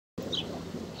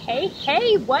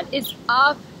Hey, what is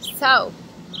up? So,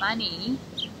 money,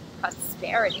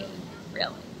 prosperity,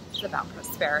 really. It's about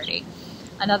prosperity.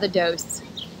 Another dose.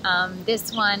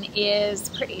 This one is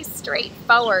pretty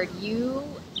straightforward. You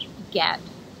get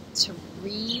to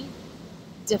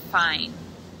redefine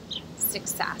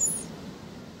success.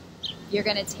 You're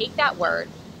going to take that word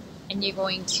and you're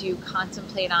going to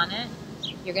contemplate on it.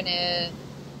 You're going to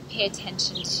pay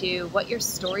attention to what your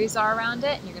stories are around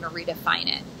it, and you're going to redefine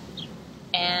it.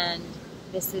 And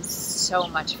this is so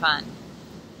much fun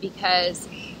because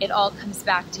it all comes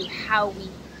back to how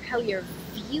you're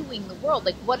viewing the world.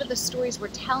 Like, what are the stories we're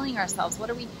telling ourselves? What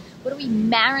are we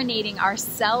marinating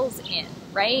ourselves in,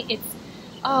 right? It's,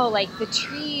 like the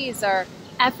trees are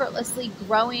effortlessly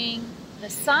growing. The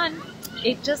sun,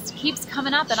 it just keeps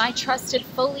coming up and I trust it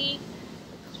fully.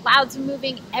 The clouds are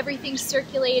moving, everything's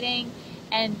circulating.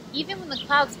 And even when the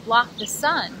clouds block the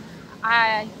sun,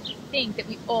 I think that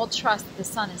we all trust that the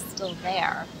sun is still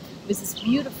there. It was this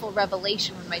beautiful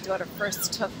revelation when my daughter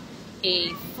first took a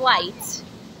flight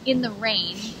in the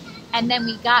rain, and then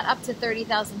we got up to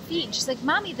 30,000 feet. And she's like,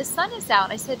 "Mommy, the sun is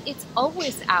out." I said, "It's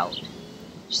always out."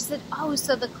 She said, "Oh,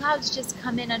 so the clouds just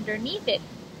come in underneath it.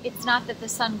 It's not that the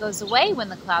sun goes away when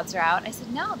the clouds are out." I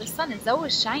said, "No, the sun is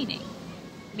always shining.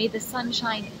 May the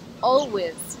sunshine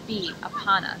always be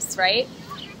upon us," right?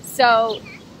 So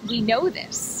we know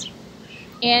this.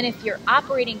 And if you're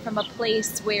operating from a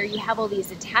place where you have all these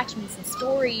attachments and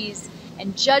stories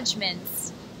and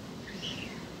judgments,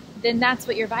 then that's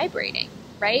what you're vibrating,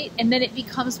 right? And then it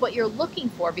becomes what you're looking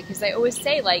for, because I always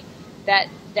say, like, that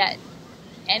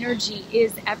energy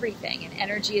is everything, and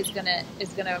energy is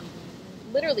gonna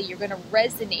literally, you're gonna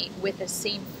resonate with the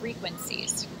same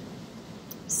frequencies.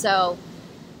 So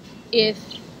if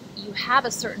you have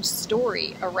a certain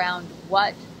story around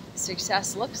what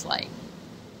success looks like,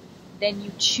 then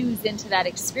you choose into that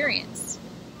experience,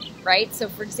 right? So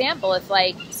for example, if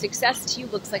like success to you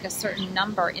looks like a certain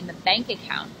number in the bank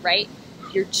account, right?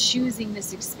 You're choosing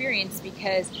this experience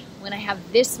because when I have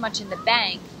this much in the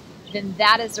bank, then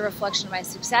that is a reflection of my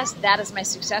success. That is my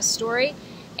success story.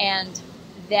 And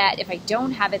that if I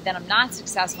don't have it, then I'm not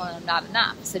successful and I'm not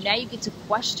enough. So now you get to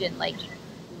question, like,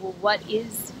 well, what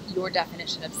is your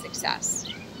definition of success,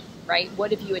 right?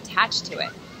 What have you attached to it?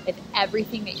 If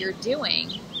everything that you're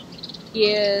doing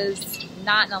is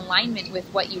not in alignment with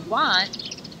what you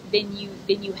want, then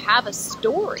you have a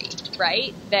story,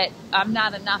 right? That I'm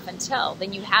not enough until,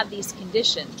 then you have these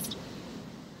conditions.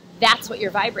 That's what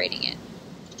you're vibrating in.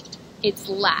 It's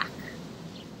lack.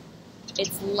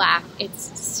 It's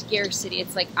scarcity.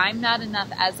 It's like, I'm not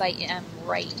enough as I am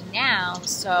right now,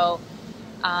 so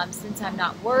since I'm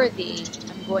not worthy,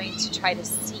 I'm going to try to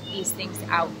seek these things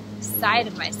outside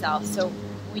of myself. So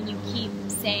when you keep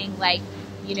saying, like,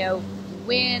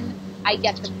 when I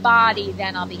get the body,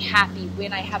 then I'll be happy.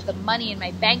 When I have the money in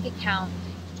my bank account,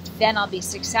 then I'll be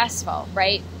successful,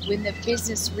 right? When the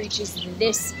business reaches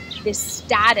this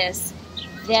status,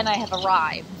 then I have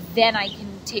arrived. Then I can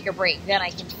take a break. Then I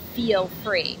can feel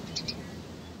free.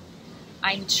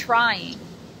 I'm trying,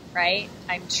 right?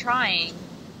 I'm trying.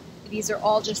 These are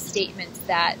all just statements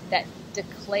that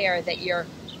declare that you're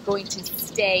going to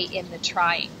stay in the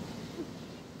trying,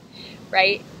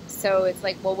 right? So it's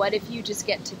like, well, what if you just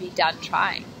get to be done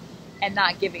trying and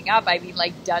not giving up? I mean,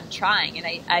 like, done trying. And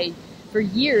I for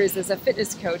years as a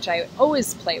fitness coach, I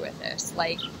always play with this,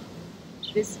 like,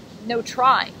 this no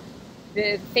try.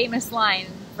 The famous line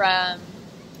from,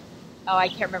 I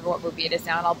can't remember what movie it is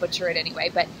now, and I'll butcher it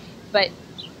anyway, but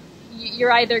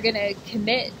you're either going to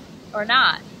commit or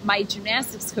not. My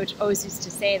gymnastics coach always used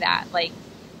to say that, like,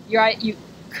 you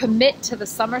commit to the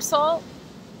somersault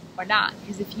or not,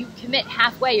 because if you commit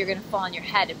halfway, you're going to fall on your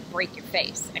head and break your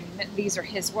face. I mean, these are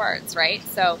his words, right?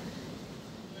 So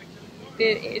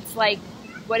it's like,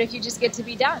 what if you just get to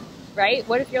be done, right?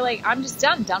 What if you're like, I'm just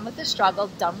done with the struggle,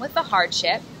 done with the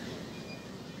hardship.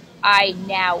 I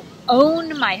now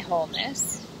own my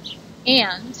wholeness,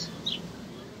 and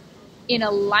in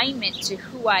alignment to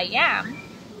who I am,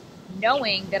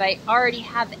 knowing that I already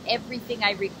have everything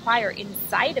I require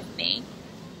inside of me,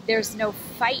 there's no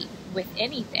fight with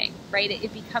anything, right?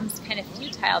 It becomes kind of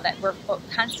futile that we're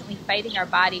constantly fighting our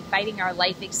body, fighting our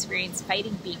life experience,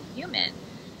 fighting being human,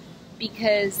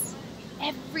 because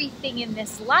everything in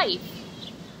this life,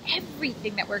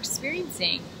 everything that we're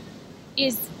experiencing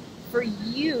is for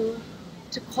you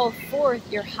to call forth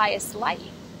your highest light.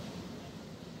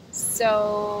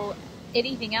 So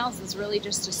anything else is really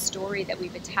just a story that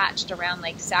we've attached around,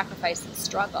 like, sacrifice and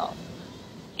struggle.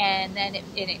 And then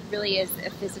it really is a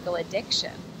physical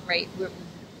addiction, right?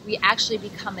 We actually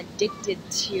become addicted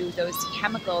to those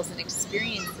chemicals and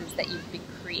experiences that you've been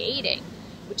creating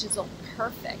which is all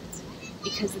perfect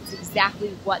because it's exactly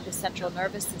what the central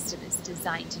nervous system is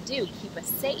designed to do, keep us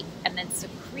safe, and then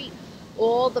secrete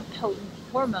all the potent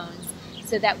hormones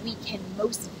so that we can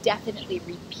most definitely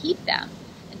repeat them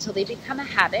until they become a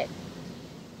habit,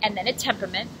 and then a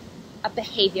temperament, a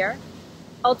behavior,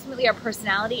 ultimately our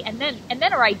personality, and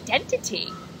then our identity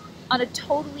on a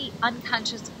totally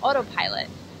unconscious autopilot,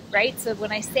 right? So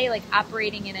when I say like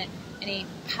operating in a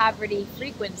poverty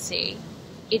frequency,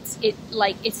 it's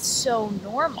so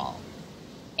normal.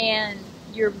 And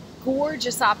your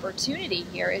gorgeous opportunity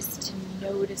here is to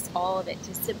notice all of it,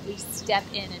 to simply step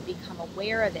in and become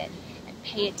aware of it and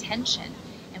pay attention.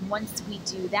 And once we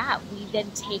do that, we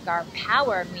then take our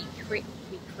power and we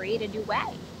create a new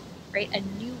way, right? A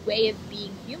new way of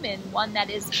being human, one that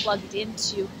is plugged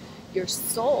into your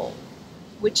soul,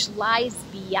 which lies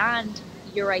beyond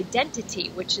your identity,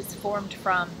 which is formed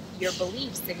from your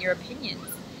beliefs and your opinions.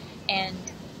 And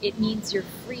it means you're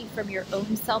free from your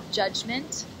own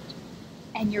self-judgment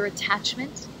and your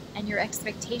attachment and your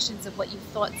expectations of what you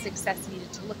thought success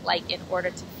needed to look like in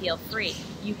order to feel free.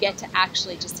 You get to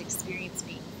actually just experience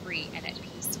being free and at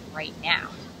peace right now.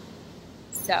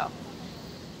 So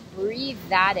breathe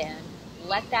that in.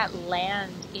 Let that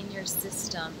land in your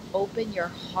system. Open your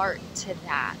heart to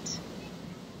that.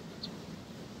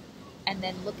 And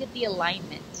then look at the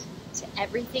alignment to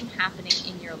everything happening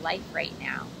in your life right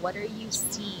now. What are you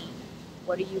seeing?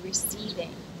 What are you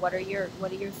receiving? What are your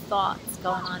thoughts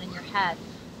going on in your head?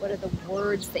 What are the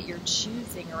words that you're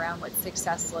choosing around what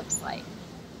success looks like?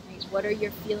 Right? What are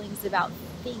your feelings about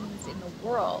things in the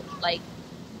world? Like,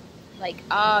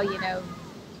 oh,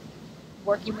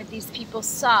 working with these people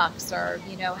sucks, or,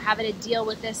 having to deal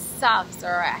with this sucks,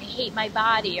 or I hate my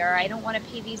body, or I don't want to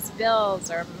pay these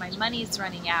bills, or my money's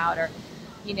running out, or,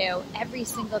 every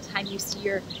single time you see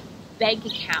your bank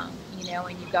account,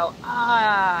 and you go,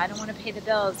 I don't want to pay the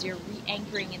bills, you're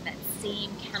re-anchoring in that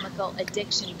same chemical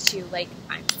addiction to like,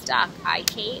 I'm stuck, I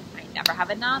hate, I never have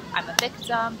enough, I'm a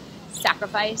victim,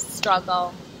 sacrifice,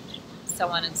 struggle, so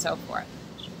on and so forth,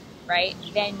 right?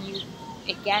 Then you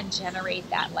again generate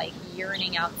that like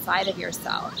yearning outside of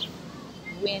yourself.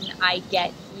 When I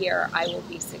get here, I will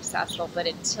be successful, but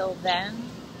until then,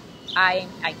 I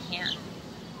can't.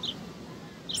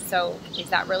 So is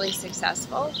that really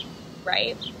successful,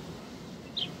 right?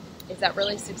 Is that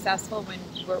really successful when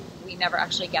we never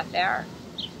actually get there?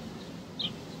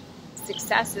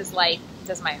 Success is like,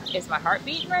 is my heart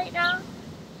beating right now?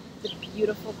 It's a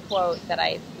beautiful quote that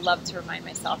I love to remind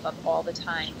myself of all the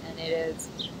time, and it is,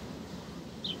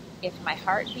 if my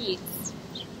heart beats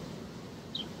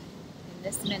in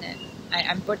this minute,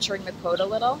 I'm butchering the quote a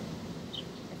little,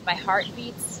 if my heart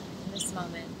beats in this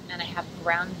moment and I have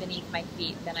ground beneath my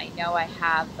feet, then I know I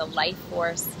have the life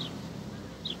force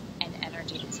and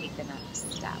energy to take the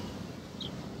next step.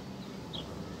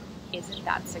 Isn't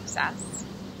that success?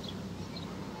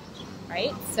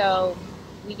 Right? So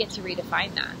we get to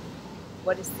redefine that.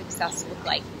 What does success look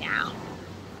like now?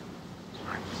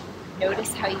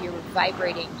 Notice how you're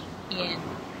vibrating in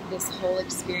this whole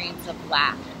experience of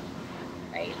lack,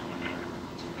 right?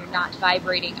 You're not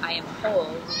vibrating, I am whole,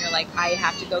 when you're like, I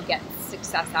have to go get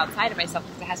success outside of myself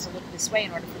because it has to look this way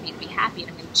in order for me to be happy,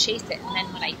 and I'm going to chase it. And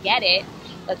then when I get it,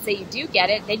 let's say you do get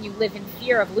it, then you live in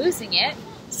fear of losing it.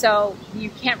 So you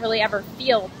can't really ever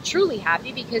feel truly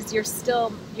happy because you're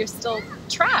still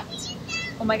trapped.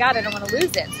 Oh my God, I don't want to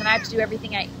lose it. So now I have to do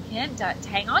everything I can to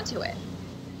hang on to it.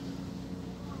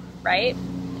 Right?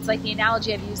 It's like the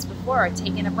analogy I've used before,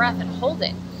 taking a breath and hold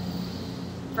it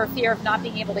for fear of not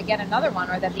being able to get another one,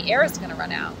 or that the air is going to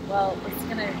run out. Well, it's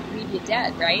going to leave you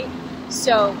dead, right?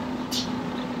 So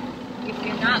if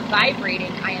you're not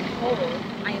vibrating, I am whole,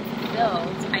 I am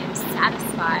fulfilled, I am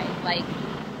satisfied, like,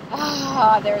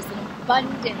 there's an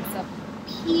abundance of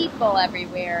people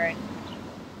everywhere, and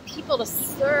people to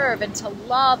serve and to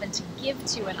love and to give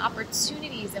to, and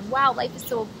opportunities, and wow, life is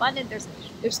so abundant.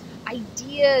 There's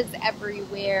ideas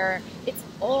everywhere. It's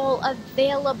all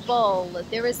available.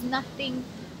 There is nothing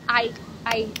I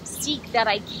seek that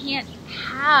I can't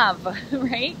have,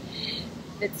 right?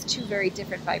 That's two very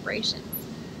different vibrations.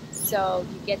 So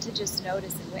you get to just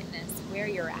notice and witness where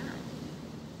you're at,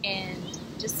 and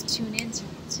just tune into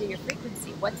your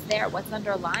frequency. What's there? What's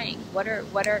underlying? What are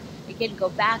again, go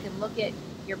back and look at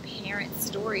your parents'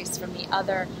 stories from the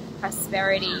other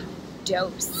prosperity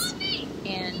dose,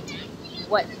 and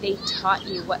what they taught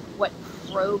you, what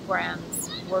programs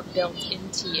were built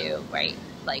into you, right?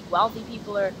 Like, wealthy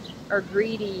people are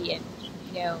greedy,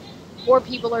 and poor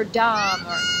people are dumb,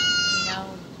 or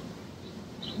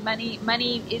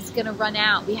money is going to run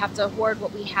out. We have to hoard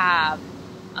what we have.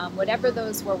 whatever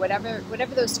those were,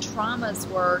 whatever those traumas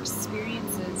were,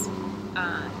 experiences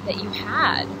that you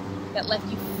had that left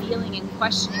you feeling and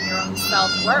questioning your own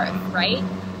self-worth, right?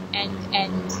 And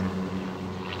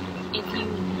if you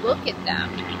look at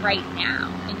them right now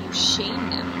and you shame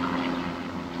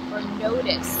them, or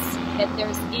notice that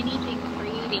there's anything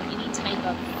creating any type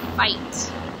of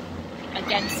fight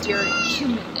against your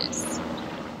humanness,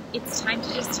 it's time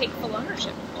to just take full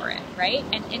ownership for it, right?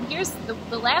 And here's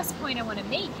the last point I want to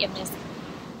make in this.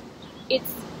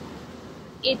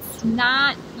 It's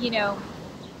not,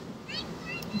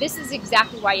 this is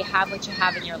exactly why you have what you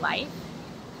have in your life.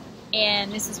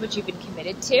 And this is what you've been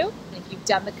committed to. And if you've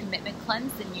done the commitment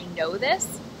cleanse, then you know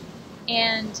this.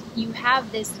 And you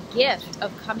have this gift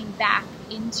of coming back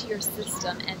into your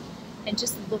system and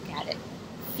just look at it.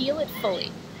 Feel it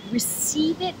fully.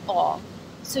 Receive it all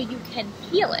so you can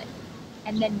heal it.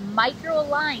 And then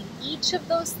micro-align each of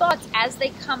those thoughts as they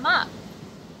come up,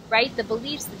 right? The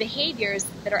beliefs, the behaviors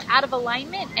that are out of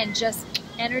alignment, and just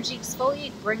energy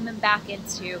exfoliate, bring them back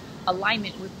into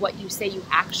alignment with what you say you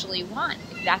actually want.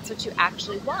 If that's what you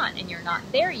actually want and you're not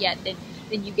there yet, then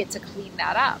you get to clean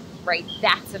that up, right?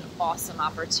 That's an awesome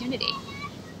opportunity.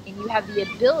 And you have the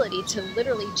ability to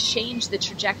literally change the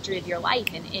trajectory of your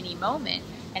life in any moment.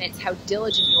 And it's how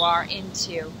diligent you are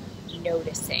into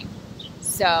noticing.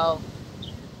 So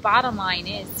bottom line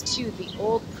is, too, the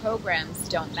old programs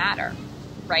don't matter,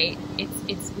 right?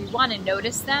 It's we want to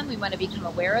notice them. We want to become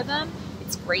aware of them.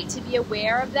 It's great to be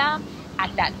aware of them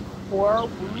at that core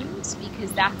wound,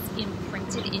 because that's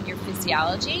imprinted in your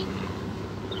physiology.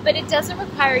 But it doesn't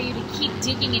require you to keep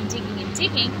digging and digging and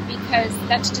digging, because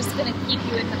that's just going to keep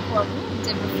you in the core wound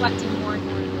and reflecting more and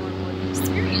more and more and more of the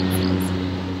experiences.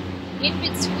 In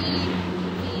between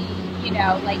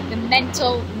the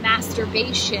mental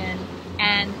masturbation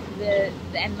and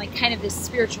kind of this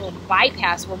spiritual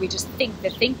bypass where we just think the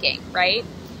thinking, right,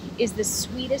 is the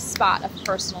sweetest spot of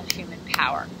personal human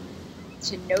power.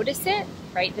 To notice it,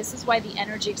 right? This is why the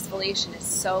energy exfoliation is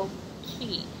so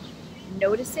key.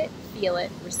 Notice it, feel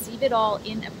it, receive it all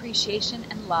in appreciation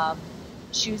and love.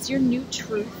 Choose your new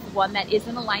truth, one that is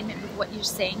in alignment with what you're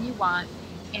saying you want.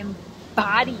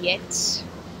 Embody it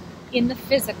in the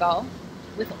physical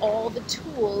with all the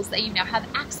tools that you now have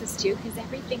access to, because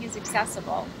everything is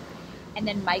accessible. And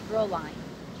then micro-align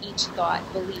each thought,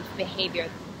 belief, behavior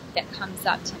that comes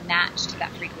up to match to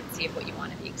that frequency of what you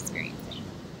want to be experiencing.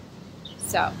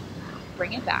 So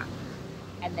bring it back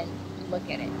and then look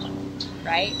at it,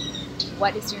 right?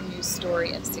 What is your new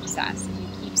story of success? If you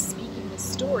keep speaking the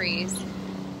stories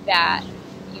that,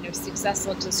 success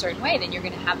looks a certain way, then you're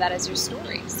going to have that as your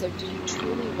story. So do you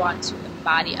truly want to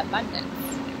embody abundance?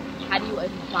 How do you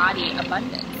embody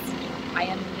abundance? I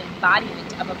am the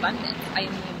embodiment of abundance. I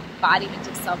am the embodiment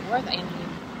of self-worth. I am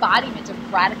the embodiment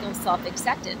of radical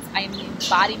self-acceptance. I am the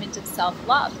embodiment of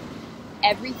self-love.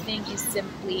 Everything is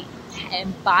simply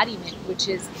embodiment, which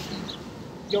is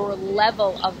your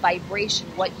level of vibration,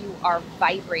 what you are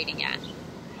vibrating at,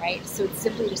 right? So it's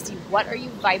simply to see, what are you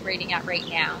vibrating at right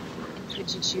now? And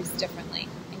could you choose differently?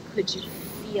 And could you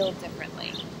feel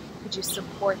differently? Could you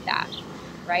support that,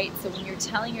 right? So when you're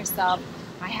telling yourself,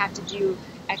 I have to do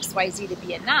X, Y, Z to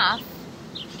be enough,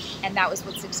 and that was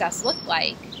what success looked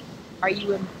like, are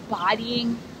you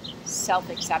embodying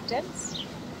self-acceptance?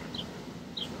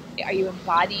 Are you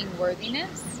embodying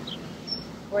worthiness?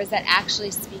 Or is that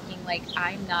actually speaking like,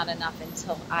 I'm not enough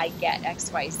until I get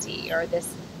X, Y, Z, or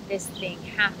this thing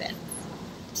happens?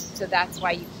 So that's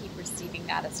why you keep receiving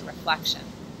that as a reflection.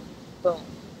 Boom.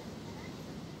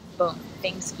 Boom.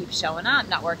 Things keep showing up,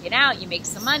 not working out. You make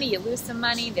some money, you lose some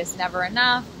money, there's never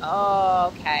enough.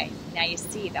 Oh, okay. Now you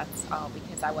see, that's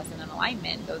because I wasn't in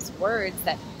alignment. Those words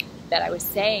that I was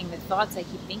saying, the thoughts I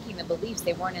keep thinking, the beliefs,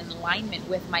 they weren't in alignment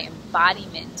with my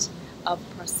embodiment of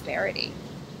prosperity.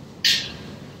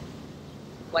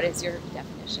 What is your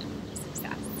definition of